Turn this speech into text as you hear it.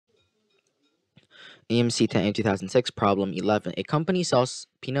AMC 10 2006 Problem 11. A company sells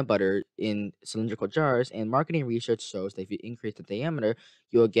peanut butter in cylindrical jars, and marketing research shows that if you increase the diameter,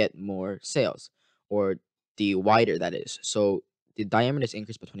 you'll get more sales, or the wider that is. So the diameter is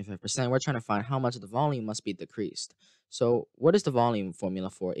increased by 25%. We're trying to find how much of the volume must be decreased. So, what is the volume formula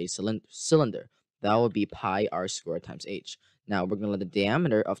for a cylinder? That would be pi r squared times h. Now, we're going to let the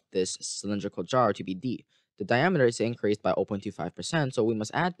diameter of this cylindrical jar to be d. The diameter is increased by 0.25%, so we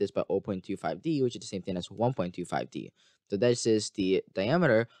must add this by 0.25d, which is the same thing as 1.25d. So this is the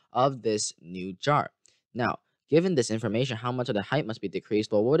diameter of this new jar. Now, given this information, how much of the height must be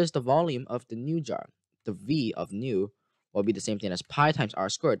decreased? Well, what is the volume of the new jar? The V of new will be the same thing as pi times r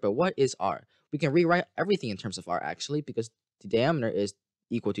squared. But what is r? We can rewrite everything in terms of r, actually, because the diameter is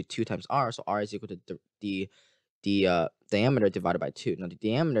equal to 2 times r, so r is equal to the diameter divided by 2. Now, the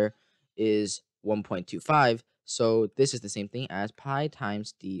diameter is 1.25, so this is the same thing as pi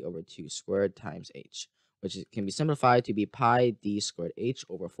times d over 2 squared times h, which can be simplified to be pi d squared h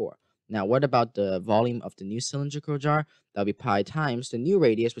over 4. Now, what about the volume of the new cylindrical jar? That'll be pi times the new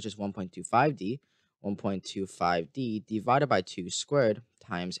radius, which is 1.25d, 1.25d divided by 2 squared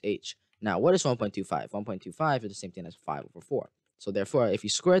times h. Now, what is 1.25? 1.25 is the same thing as 5 over 4. So therefore, if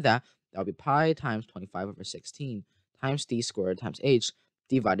you square that, that'll be pi times 25 over 16 times d squared times h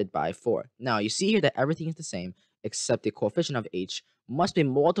divided by 4. Now, you see here that everything is the same except the coefficient of h must be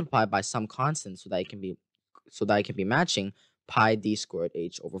multiplied by some constant so that it can be matching pi d squared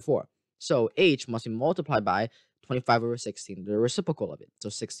h over 4. So h must be multiplied by 25 over 16, the reciprocal of it. So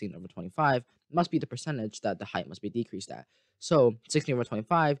 16 over 25 must be the percentage that the height must be decreased at. So 16 over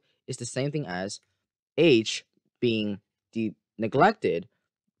 25 is the same thing as h being neglected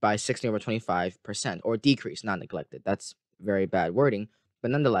by 16 over 25%, or decreased, not neglected. That's very bad wording.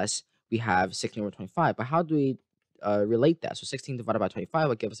 But nonetheless, we have 16 over 25. But how do we relate that? So 16 divided by 25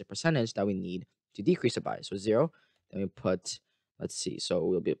 will give us a percentage that we need to decrease it by. So 0, then we put, let's see, so it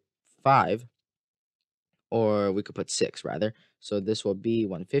will be 5, or we could put 6 rather. So this will be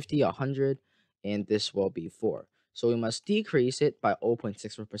 150, 100, and this will be 4. So we must decrease it by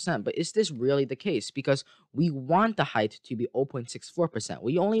 0.64%. But is this really the case? Because we want the height to be 0.64%.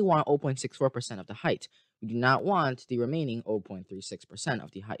 We only want 0.64% of the height. We do not want the remaining 0.36%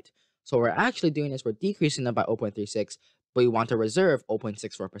 of the height. So what we're actually doing is we're decreasing it by 0.36, but we want to reserve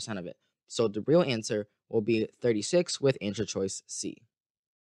 0.64% of it. So the real answer will be 36 with answer choice C.